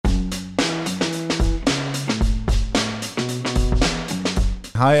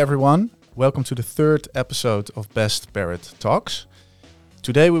Hi everyone, welcome to the third episode of Best Barrett Talks.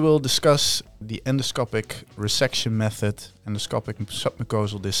 Today we will discuss the endoscopic resection method, endoscopic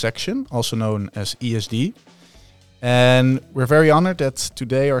submucosal dissection, also known as ESD. And we're very honored that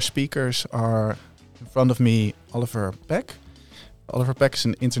today our speakers are in front of me, Oliver Pech. Oliver Pech is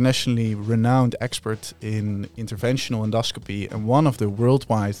an internationally renowned expert in interventional endoscopy and one of the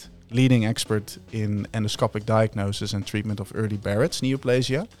worldwide leading expert in endoscopic diagnosis and treatment of early Barrett's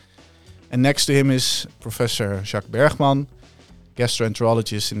neoplasia. And next to him is Professor Jacques Bergman,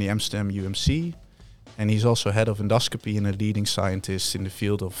 gastroenterologist in the Amsterdam UMC, and he's also head of endoscopy and a leading scientist in the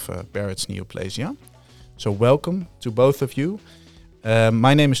field of Barrett's neoplasia. So welcome to both of you.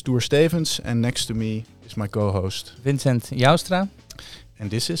 My name is Doer Stevens, and next to me is my co-host Vincent Joustra.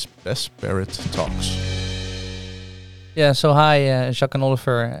 And this is Best Barrett Talks. Yeah, so hi, Jacques and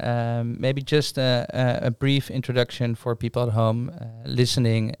Oliver. Maybe just a brief introduction for people at home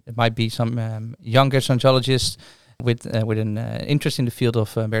listening. It might be some young gastroenterologists with an interest in the field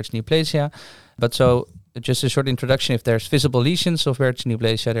of Barrett's neoplasia. But so just a short introduction. If there's visible lesions of Barrett's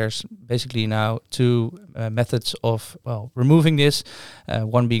neoplasia, there's basically now two methods of removing this.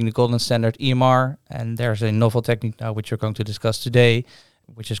 One being the golden standard EMR, and there's a novel technique now which we're going to discuss today,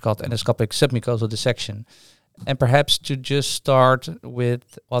 which is called endoscopic submucosal dissection. And perhaps to just start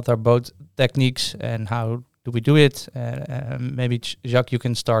with what are both techniques and how do we do it, maybe Jacques, you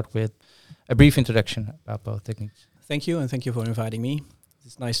can start with a brief introduction about both techniques. Thank you, and thank you for inviting me.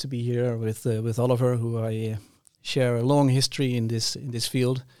 It's nice to be here with Oliver, who I share a long history in this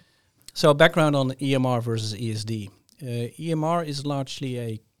field. So background on EMR versus ESD. EMR is largely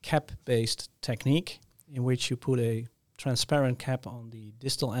a cap-based technique in which you put a transparent cap on the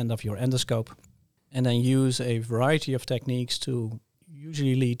distal end of your endoscope and then use a variety of techniques to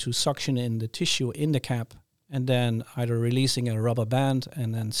usually lead to suction in the tissue in the cap and then either releasing a rubber band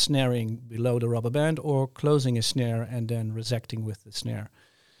and then snaring below the rubber band or closing a snare and then resecting with the snare.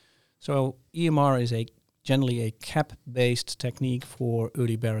 So EMR is generally a cap-based technique for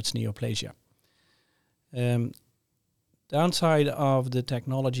early Barrett's neoplasia. Downside of the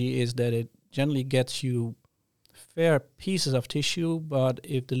technology is that it generally gets you fair pieces of tissue, but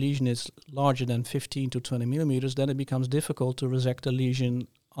if the lesion is larger than 15 to 20 millimeters, then it becomes difficult to resect a lesion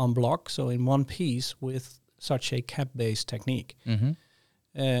en bloc, so in one piece with such a cap-based technique. Mm-hmm.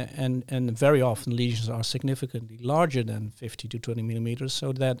 And very often lesions are significantly larger than 50 to 20 millimeters,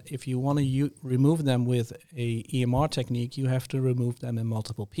 so that if you want to remove them with a EMR technique, you have to remove them in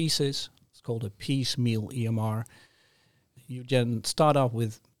multiple pieces. It's called a piecemeal EMR. You then start off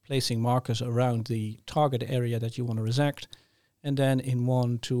with placing markers around the target area that you want to resect, and then in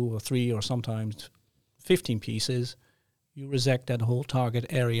 1, 2, or 3, or sometimes 15 pieces, you resect that whole target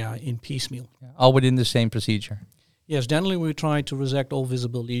area in piecemeal. Yeah, all within the same procedure. Yes, generally we try to resect all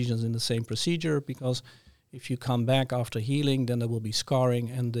visible lesions in the same procedure, because if you come back after healing, then there will be scarring,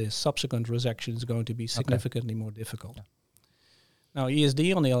 and the subsequent resection is going to be significantly more difficult. Yeah. Now,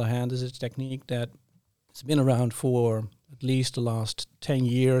 ESD, on the other hand, is a technique that has been around for at least the last 10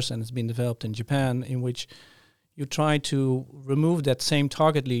 years, and it's been developed in Japan, in which you try to remove that same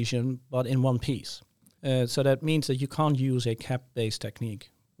target lesion, but in one piece. So that means that you can't use a cap-based technique.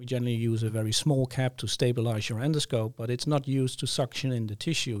 We generally use a very small cap to stabilize your endoscope, but it's not used to suction in the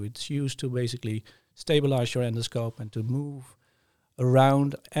tissue. It's used to basically stabilize your endoscope and to move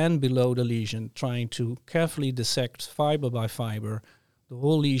around and below the lesion, trying to carefully dissect fiber by fiber the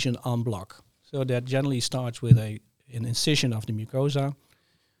whole lesion en bloc. So that generally starts with an incision of the mucosa.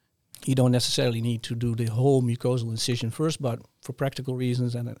 You don't necessarily need to do the whole mucosal incision first, but for practical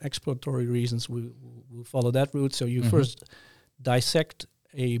reasons and exploratory reasons, we'll follow that route. So you first dissect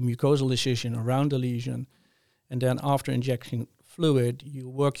a mucosal incision around the lesion, and then after injecting fluid, you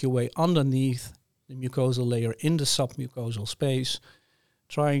work your way underneath the mucosal layer in the submucosal space,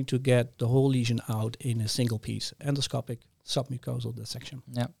 trying to get the whole lesion out in a single piece, endoscopic submucosal dissection.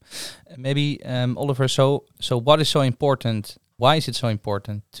 Yeah, maybe Oliver. So what is so important? Why is it so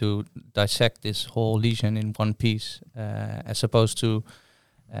important to dissect this whole lesion in one piece, as opposed to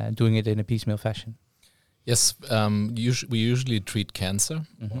doing it in a piecemeal fashion? Yes, we usually treat cancer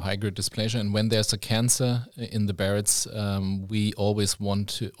or high-grade dysplasia, and when there's a cancer in the Barrett's, we always want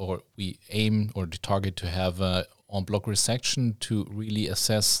to, or we aim or target to have a en bloc resection to really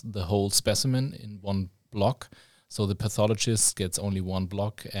assess the whole specimen in one block. So the pathologist gets only one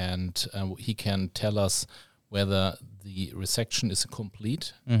block, and he can tell us whether the resection is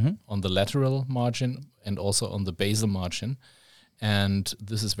complete on the lateral margin and also on the basal margin. And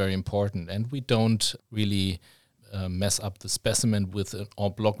this is very important. And we don't really mess up the specimen with an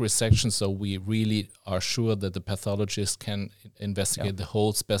en bloc resection. So we really are sure that the pathologist can investigate the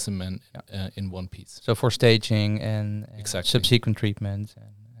whole specimen in one piece. So for staging and subsequent treatment.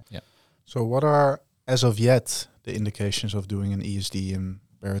 So what are, as of yet, the indications of doing an ESD in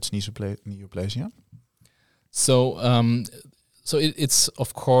Barrett's neoplasia? So it's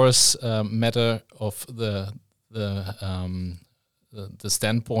of course a matter of the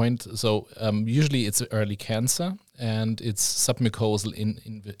standpoint. So usually it's early cancer, and it's submucosal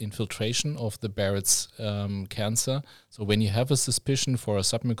infiltration of the Barrett's cancer. So when you have a suspicion for a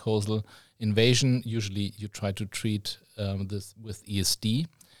submucosal invasion, usually you try to treat this with ESD.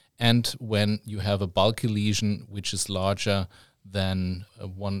 And when you have a bulky lesion which is larger than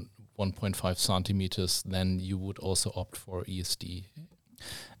 1.5 centimeters, then you would also opt for ESD.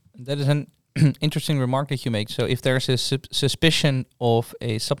 That is an interesting remark that you make. So if there's a suspicion of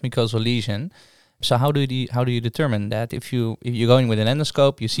a submucosal lesion, so how do you determine that? If you're going with an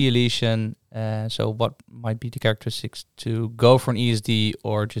endoscope, you see a lesion. So what might be the characteristics to go for an ESD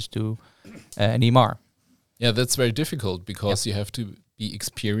or just do an EMR? Yeah, that's very difficult because you have to be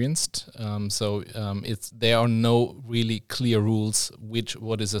experienced. There are no really clear rules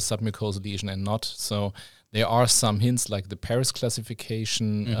what is a submucosal lesion and not. So there are some hints like the Paris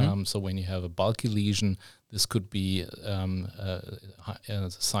classification. So when you have a bulky lesion, this could be a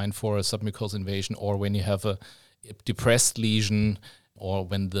sign for a submucosal invasion, or when you have a depressed lesion, or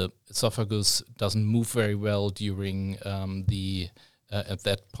when the esophagus doesn't move very well during at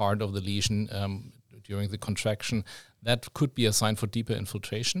that part of the lesion during the contraction. That could be a sign for deeper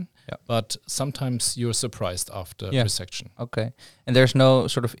infiltration, but sometimes you're surprised after resection. Okay, and there's no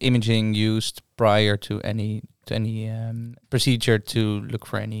sort of imaging used prior to any procedure to look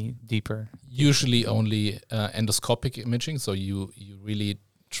for any deeper. Usually only endoscopic imaging. So you really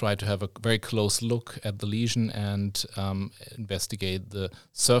try to have a very close look at the lesion and investigate the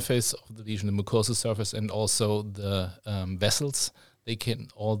surface of the lesion, the mucosal surface, and also the vessels. They can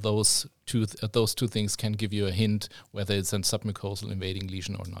those two things can give you a hint whether it's a submucosal invading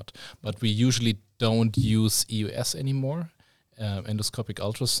lesion or not. But we usually don't use EUS anymore, endoscopic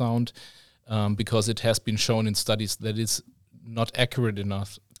ultrasound, because it has been shown in studies that it's not accurate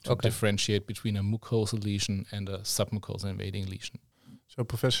enough to differentiate between a mucosal lesion and a submucosal invading lesion. So,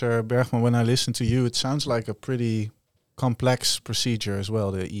 Professor Bergman, when I listen to you, it sounds like a pretty complex procedure as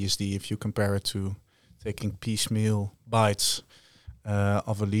well, the ESD, if you compare it to taking piecemeal bites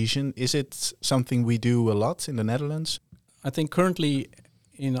of a lesion. Is it something we do a lot in the Netherlands? I think currently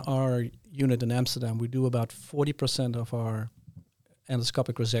in our unit in Amsterdam, we do about 40% of our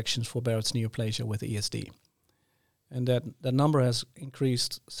endoscopic resections for Barrett's neoplasia with ESD. And that number has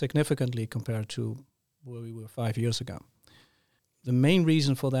increased significantly compared to where we were 5 years ago. The main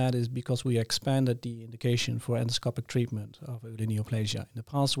reason for that is because we expanded the indication for endoscopic treatment of early neoplasia. In the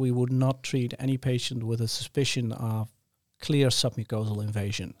past, we would not treat any patient with a suspicion of clear submucosal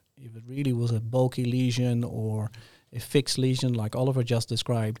invasion. If it really was a bulky lesion or a fixed lesion like Oliver just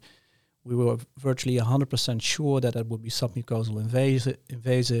described, we were virtually 100% sure that it would be submucosal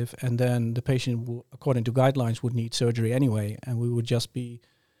invasive, and then the patient, according to guidelines, would need surgery anyway, and we would just be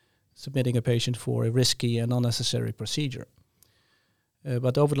submitting a patient for a risky and unnecessary procedure.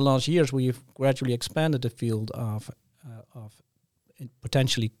 But over the last years, we've gradually expanded the field of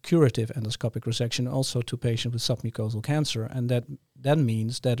potentially curative endoscopic resection also to patients with submucosal cancer, and that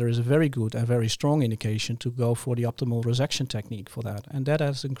means that there is a very good and very strong indication to go for the optimal resection technique for that, and that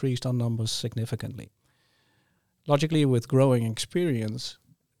has increased our numbers significantly. Logically, with growing experience,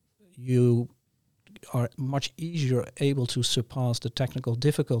 you are much easier able to surpass the technical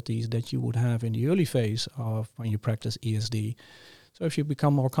difficulties that you would have in the early phase of when you practice ESD. So if you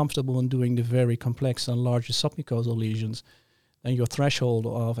become more comfortable in doing the very complex and larger submucosal lesions, then your threshold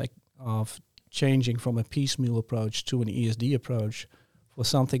of changing from a piecemeal approach to an ESD approach for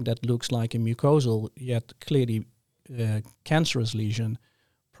something that looks like a mucosal yet clearly cancerous lesion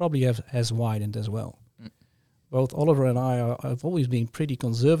probably has widened as well. Both Oliver and I have always been pretty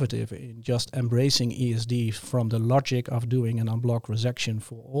conservative in just embracing ESD from the logic of doing an en bloc resection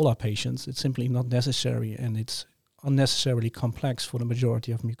for all our patients. It's simply not necessary, and it's unnecessarily complex for the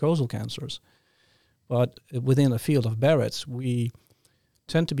majority of mucosal cancers. But within the field of Barrett's, we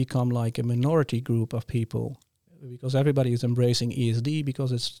tend to become like a minority group of people because everybody is embracing ESD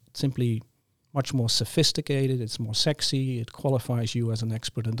because it's simply much more sophisticated, it's more sexy, it qualifies you as an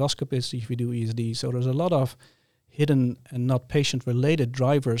expert endoscopist if you do ESD. So there's a lot of hidden and not patient-related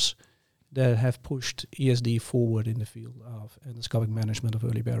drivers that have pushed ESD forward in the field of endoscopic management of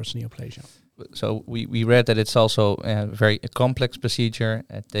early Barrett's neoplasia. So we read that it's also a very complex procedure.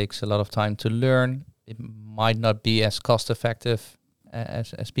 It takes a lot of time to learn. it might not be as cost effective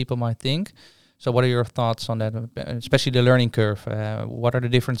as people might think. So what are your thoughts on that, especially the learning curve? What are the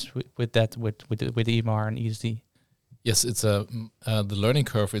differences with that, with EMR and ESD? Yes, it's the learning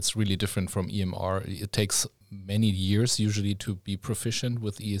curve. It's really different from EMR. It takes many years usually to be proficient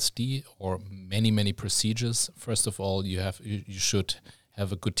with ESD, or many procedures. First of all, you should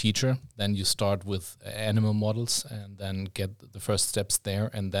have a good teacher. Then you start with animal models and then get the first steps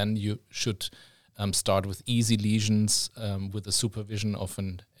there. And then you should start with easy lesions with the supervision of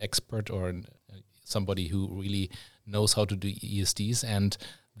an expert or somebody who really knows how to do ESDs. And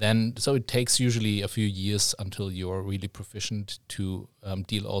then, so it takes usually a few years until you're really proficient to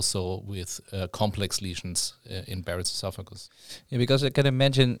deal also with complex lesions in Barrett's esophagus. Yeah, because I can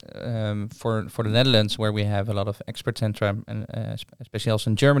imagine for the Netherlands, where we have a lot of expert centra, and especially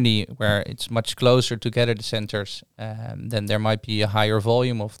also in Germany, where it's much closer together, the centers, then there might be a higher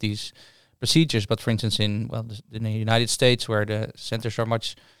volume of these procedures. But for instance, in the United States, where the centers are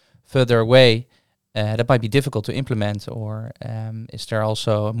much further away, that might be difficult to implement, or is there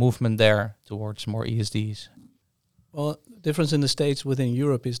also a movement there towards more ESDs? Well, the difference in the States within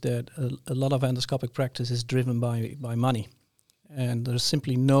Europe is that a lot of endoscopic practice is driven by money, and there's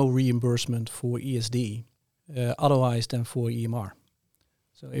simply no reimbursement for ESD otherwise than for EMR.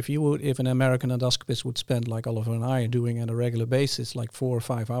 So if an American endoscopist would spend, like Oliver and I are doing on a regular basis, like 4 or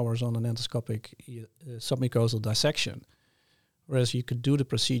 5 hours on an endoscopic submucosal dissection, whereas you could do the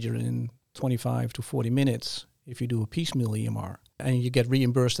procedure in 25 to 40 minutes if you do a piecemeal EMR, and you get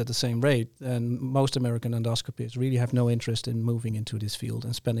reimbursed at the same rate, then most American endoscopists really have no interest in moving into this field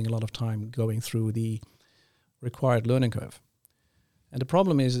and spending a lot of time going through the required learning curve. And the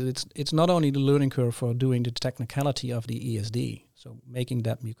problem is that it's not only the learning curve for doing the technicality of the ESD, so making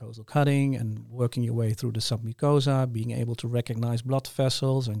that mucosal cutting and working your way through the submucosa, being able to recognize blood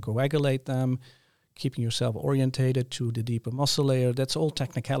vessels and coagulate them, keeping yourself orientated to the deeper muscle layer, that's all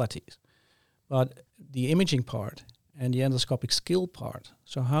technicalities. But the imaging part and the endoscopic skill part,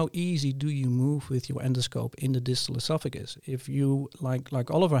 so how easy do you move with your endoscope in the distal esophagus? If you, like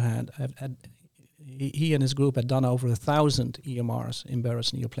Oliver had he and his group had done over 1,000 EMRs in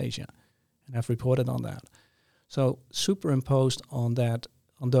Barrett's neoplasia and have reported on that. So superimposed on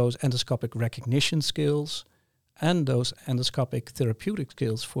those endoscopic recognition skills and those endoscopic therapeutic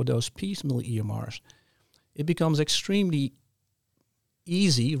skills for those piecemeal EMRs, it becomes extremely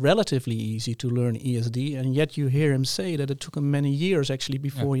easy, relatively easy to learn ESD, and yet you hear him say that it took him many years actually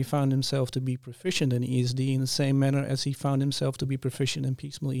before he found himself to be proficient in ESD in the same manner as he found himself to be proficient in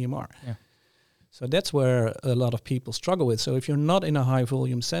piecemeal EMR. Yeah. So that's where a lot of people struggle with. So if you're not in a high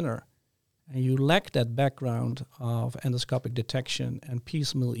volume center and you lack that background of endoscopic detection and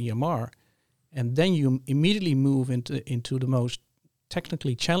piecemeal EMR, and then you immediately move into the most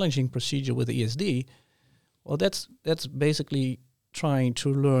technically challenging procedure with ESD, well, that's basically trying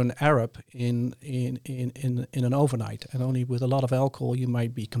to learn Arab in an overnight, and only with a lot of alcohol you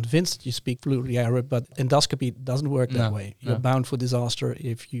might be convinced you speak fluently Arab, but endoscopy doesn't work that way. You're bound for disaster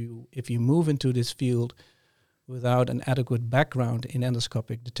if you move into this field without an adequate background in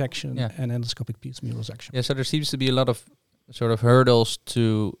endoscopic detection and endoscopic piecemeal resection. Yeah, so there seems to be a lot of sort of hurdles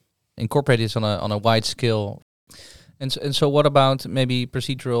to incorporate this on a wide scale. And so what about maybe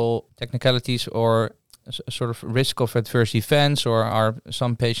procedural technicalities or a sort of risk of adverse events, or are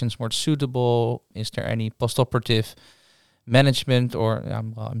some patients more suitable? Is there any postoperative management, or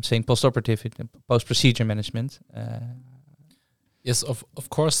I'm saying postoperative, post-procedure management? Yes, of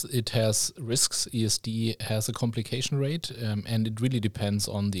course it has risks. ESD has a complication rate, and it really depends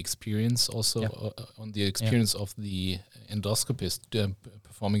on the experience, also on the experience of the endoscopist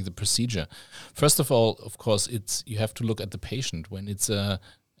performing the procedure. First of all, of course, you have to look at the patient. When it's a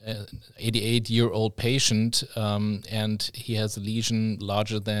 88-year-old patient and he has a lesion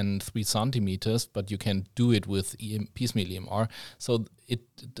larger than 3 centimeters, but you can do it with piecemeal EMR. So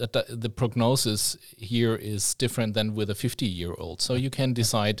the prognosis here is different than with a 50-year-old. So you can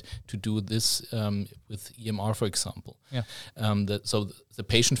decide to do this with EMR, for example. Yeah. So the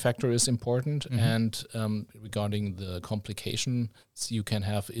patient factor is important, and regarding the complications you can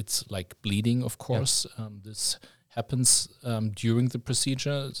have, it's like bleeding, of course. This happens during the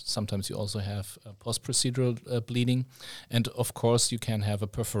procedure. Sometimes you also have post-procedural bleeding. And of course, you can have a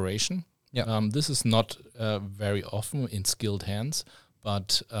perforation. This is not very often in skilled hands,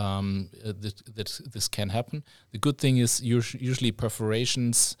 but this can happen. The good thing is usually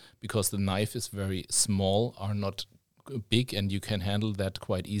perforations, because the knife is very small, are not big, and you can handle that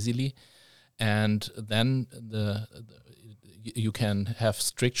quite easily. And then you can have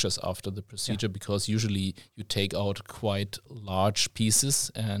strictures after the procedure, because usually you take out quite large pieces,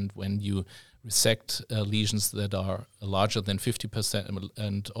 and when you resect lesions that are larger than 50%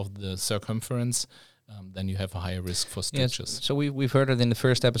 and of the circumference, then you have a higher risk for stitches. Yes, so we've heard it in the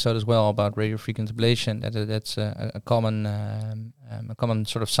first episode as well about radiofrequency ablation. That's a common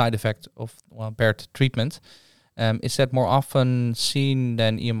sort of side effect of Barrett treatment. Is that more often seen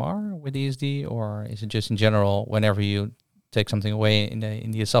than EMR with ESD, or is it just in general whenever you take something away in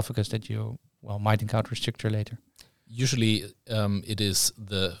the esophagus that you might encounter a stricture later? Usually, it is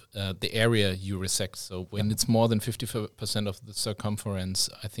the area you resect. So when it's more than 50% of the circumference,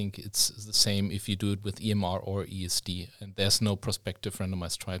 I think it's the same if you do it with EMR or ESD. And there's no prospective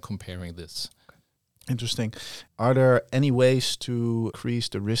randomized trial comparing this. Interesting. Are there any ways to increase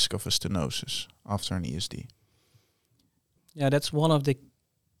the risk of a stenosis after an ESD? Yeah, that's one of the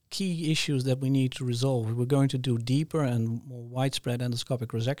key issues that we need to resolve. If we're going to do deeper and more widespread endoscopic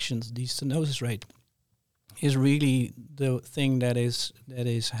resections, the stenosis rate is really the thing that is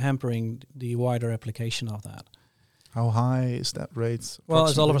hampering the wider application of that. How high is that rate? Well,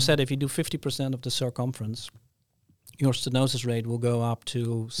 as Oliver said, if you do 50% of the circumference, your stenosis rate will go up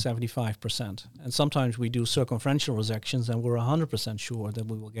to 75%. And sometimes we do circumferential resections and we're 100% sure that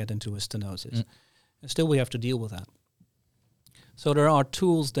we will get into a stenosis. And still we have to deal with that. So there are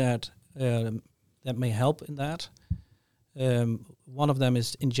tools that may help in that. One of them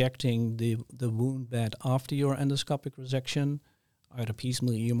is injecting the wound bed after your endoscopic resection, either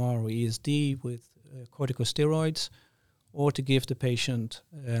piecemeal EMR or ESD with corticosteroids, or to give the patient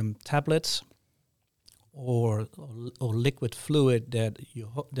tablets or liquid fluid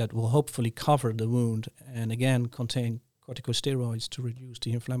that will hopefully cover the wound and again contain corticosteroids to reduce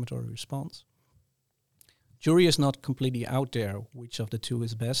the inflammatory response. Jury is not completely out there which of the two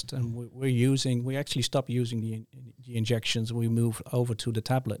is best, and we actually stop using the injections. We move over to the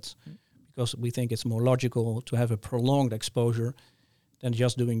tablets because we think it's more logical to have a prolonged exposure than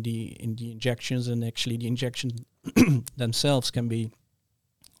just doing the injections. And actually, the injections themselves can be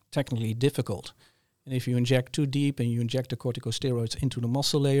technically difficult. And if you inject too deep and you inject the corticosteroids into the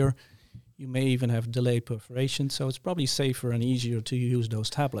muscle layer, you may even have delayed perforation. So it's probably safer and easier to use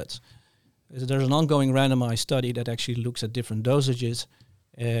those tablets. There's an ongoing randomized study that actually looks at different dosages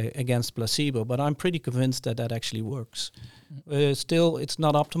against placebo, but I'm pretty convinced that actually works. Still, it's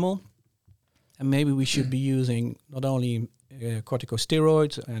not optimal, and maybe we should be using not only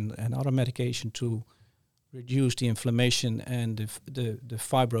corticosteroids and other medication to reduce the inflammation and the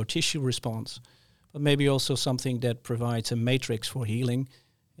fibro tissue response, but maybe also something that provides a matrix for healing.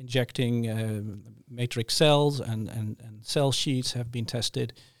 Injecting matrix cells and cell sheets have been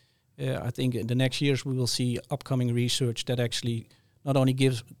tested. I think in the next years we will see upcoming research that actually not only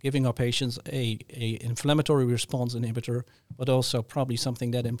giving our patients a inflammatory response inhibitor, but also probably something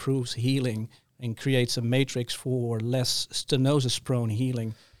that improves healing and creates a matrix for less stenosis-prone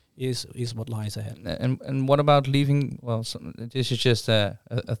healing is what lies ahead. And what about leaving? Well, this is just a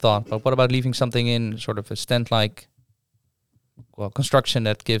thought, but what about leaving something in sort of a stent-like construction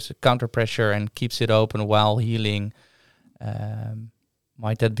that gives a counter pressure and keeps it open while healing?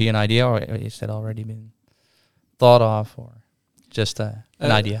 Might that be an idea, or is that already been thought of, or just an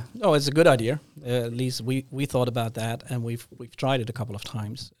idea? No, it's a good idea. At least we thought about that, and we've tried it a couple of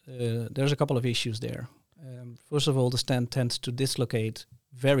times. There's a couple of issues there. First of all, the stent tends to dislocate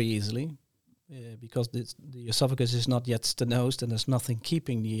very easily because the esophagus is not yet stenosed, and there's nothing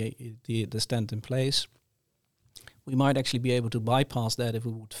keeping the stent in place. We might actually be able to bypass that if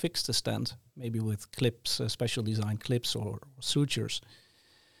we would fix the stent, maybe with clips, special design clips or sutures.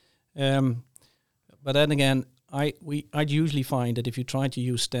 But then again, I'd usually find that if you try to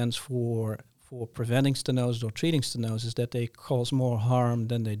use stents for preventing stenosis or treating stenosis, that they cause more harm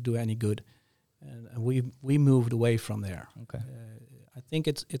than they do any good, and we moved away from there. Okay. I think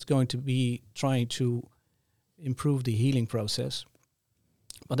it's going to be trying to improve the healing process.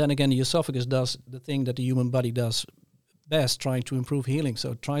 But then again, the esophagus does the thing that the human body does best, trying to improve healing.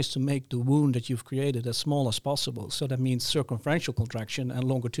 So it tries to make the wound that you've created as small as possible. So that means circumferential contraction and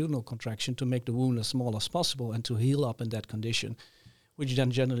longitudinal contraction to make the wound as small as possible and to heal up in that condition, which then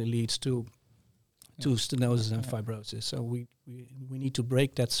generally leads to stenosis and fibrosis. So we need to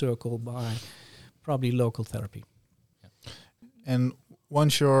break that circle by probably local therapy. Yeah. And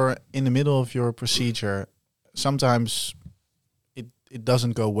once you're in the middle of your procedure, sometimes it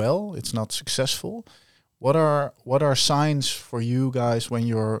doesn't go well, it's not successful. What are signs for you guys when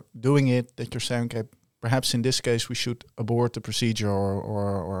you're doing it that you're saying, okay, perhaps in this case we should abort the procedure,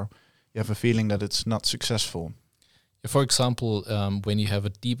 or you have a feeling that it's not successful? For example, when you have a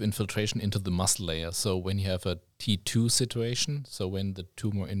deep infiltration into the muscle layer, so when you have a T2 situation, so when the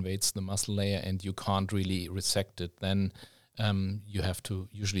tumor invades the muscle layer and you can't really resect it, then you have to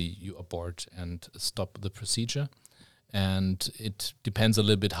you abort and stop the procedure. And it depends a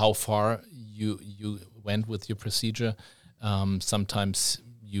little bit how far you went with your procedure. Sometimes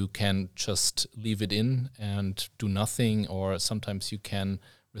you can just leave it in and do nothing, or sometimes you can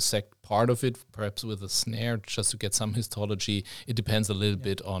resect part of it, perhaps with a snare, just to get some histology. It depends a little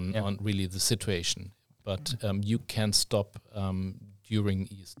bit on really the situation. But you can stop during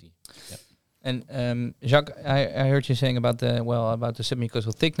ESD. Yeah. And Jacques, I heard you saying about the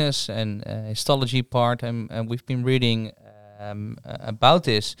submucosal thickness and histology part, and we've been reading about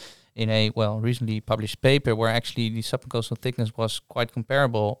this in a recently published paper where actually the submucosal thickness was quite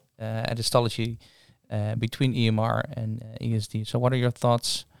comparable at histology between EMR and ESD. So what are your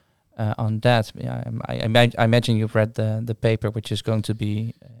thoughts on that? I imagine you've read the paper, which is going to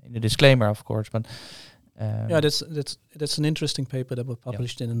be in the disclaimer, of course, but. That's an interesting paper that was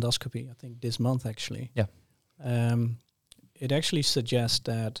published in Endoscopy, I think this month actually. Yeah. It actually suggests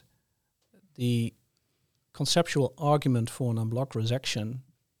that the conceptual argument for an unblocked resection,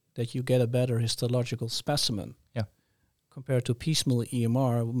 that you get a better histological specimen compared to piecemeal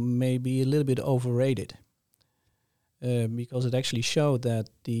EMR, may be a little bit overrated, because it actually showed that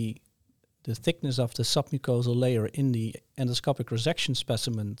the thickness of the submucosal layer in the endoscopic resection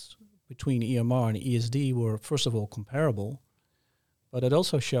specimens between EMR and ESD were, first of all, comparable, but it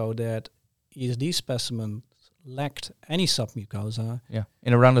also showed that ESD specimens lacked any submucosa. Yeah,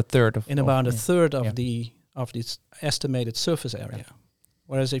 in around a third of. In about a third of this estimated surface area. Yeah.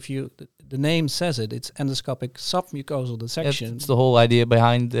 Whereas if the name says it's endoscopic submucosal dissection. It's the whole idea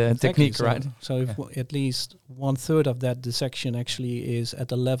behind the technique, so, right? So if at least 1/3 of that dissection actually is at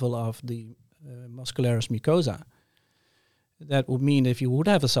the level of the muscularis mucosa, that would mean if you would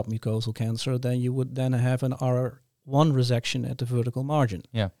have a submucosal cancer, then you would then have an R1 resection at the vertical margin.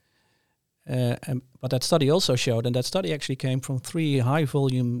 Yeah. But that study also showed, and that study actually came from 3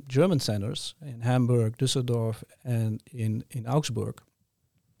 high-volume German centers in Hamburg, Düsseldorf, and in Augsburg,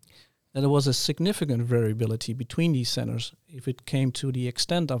 that there was a significant variability between these centers if it came to the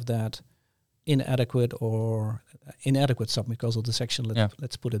extent of that inadequate submucosal dissection,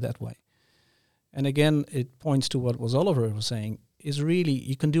 let's put it that way. And again, it points to what Oliver was saying, is really,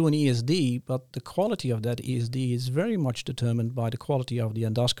 you can do an ESD, but the quality of that ESD is very much determined by the quality of the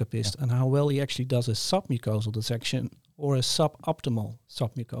endoscopist and how well he actually does a submucosal dissection or a suboptimal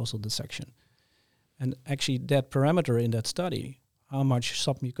submucosal dissection. And actually that parameter in that study, how much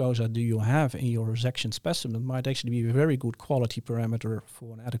submucosa do you have in your resection specimen, might actually be a very good quality parameter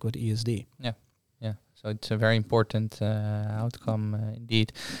for an adequate ESD. Yeah. Yeah, so it's a very important outcome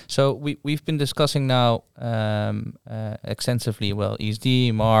indeed. So we've been discussing now extensively,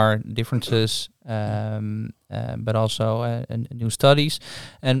 ESD, MR, differences, but also new studies,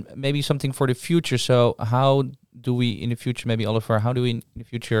 and maybe something for the future. So how do we in the future, maybe Oliver, how do we in the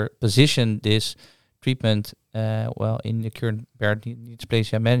future position this treatment in the current Barrett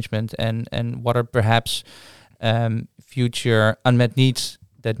neoplasia management, and what are perhaps future unmet needs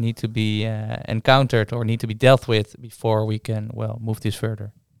that need to be encountered or need to be dealt with before we can move this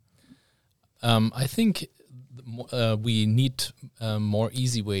further? I think we need more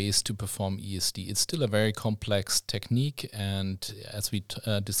easy ways to perform ESD. It's still a very complex technique, and as we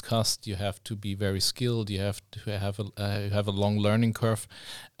discussed, you have to be very skilled. You have to have a long learning curve.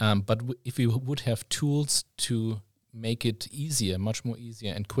 But if we would have tools to make it easier, much more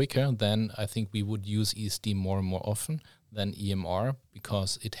easier and quicker, then I think we would use ESD more and more often than EMR,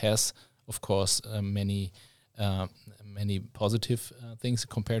 because it has, of course, many positive things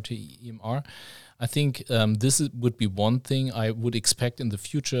compared to EMR. I think this would be one thing I would expect in the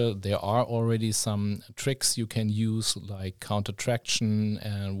future. There are already some tricks you can use, like counter traction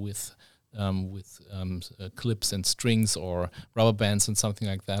and with clips and strings or rubber bands and something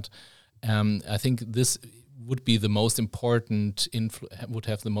like that. I think this would be the most important would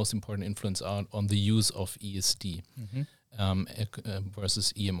have the most important influence on the use of ESD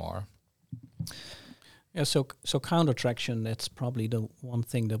versus EMR. Yeah, so counter traction, that's probably the one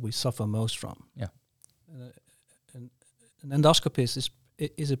thing that we suffer most from. Yeah, an endoscopist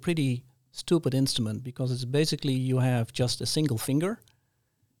is a pretty stupid instrument, because it's basically you have just a single finger,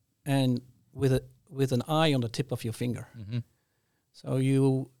 and with an eye on the tip of your finger. Mm-hmm.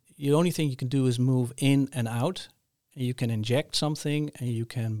 So the only thing you can do is move in and out, and you can inject something and you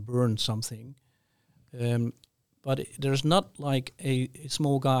can burn something. But there's not like a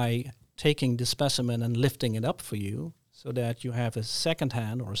small guy taking the specimen and lifting it up for you so that you have a second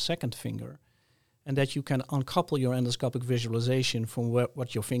hand or a second finger, and that you can uncouple your endoscopic visualization from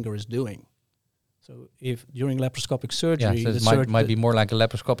what your finger is doing. So if during laparoscopic surgery, so it might be more like a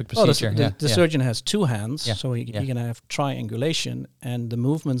laparoscopic procedure. The surgeon has two hands, Yeah. so he can have triangulation, and the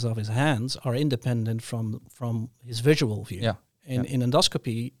movements of his hands are independent from his visual view. Yeah. In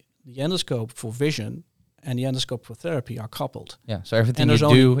endoscopy, the endoscope for vision and the endoscope for therapy are coupled. Yeah. So everything you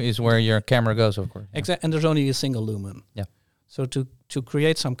do is where your camera goes, of course. Exactly. And there's only a single lumen. Yeah. So to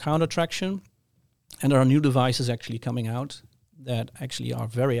create some counter traction, and there are new devices actually coming out that actually are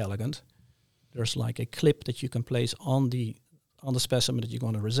very elegant. There's like a clip that you can place on the specimen that you're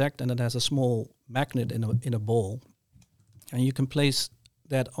going to resect, and it has a small magnet in a ball, and you can place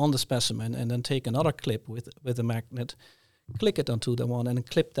that on the specimen, and then take another clip with a magnet, click it onto the one, and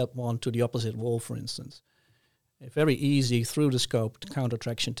clip that one to the opposite wall, for instance. A very easy through the scope counter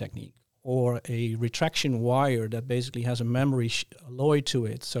traction technique, or a retraction wire that basically has a memory alloy to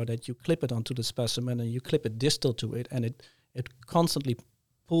it, so that you clip it onto the specimen and you clip it distal to it, and it constantly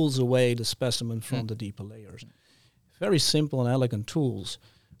pulls away the specimen from the deeper layers. Very simple and elegant tools,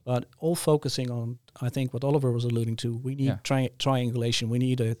 but all focusing on, I think, what Oliver was alluding to. We need triangulation. We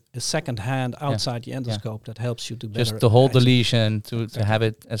need a second hand outside the endoscope that helps you to better... Just to hold the lesion, to have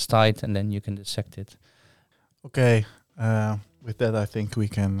it as tight, and then you can dissect it. Okay, with that I think we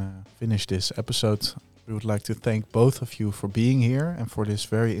can finish this episode. We would like to thank both of you for being here and for this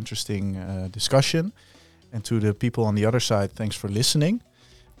very interesting discussion. And to the people on the other side, thanks for listening.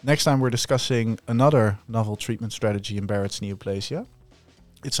 Next time we're discussing another novel treatment strategy in Barrett's neoplasia.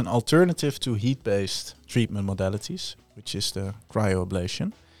 It's an alternative to heat-based treatment modalities, which is the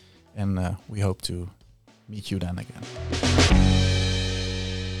cryoablation. And we hope to meet you then again.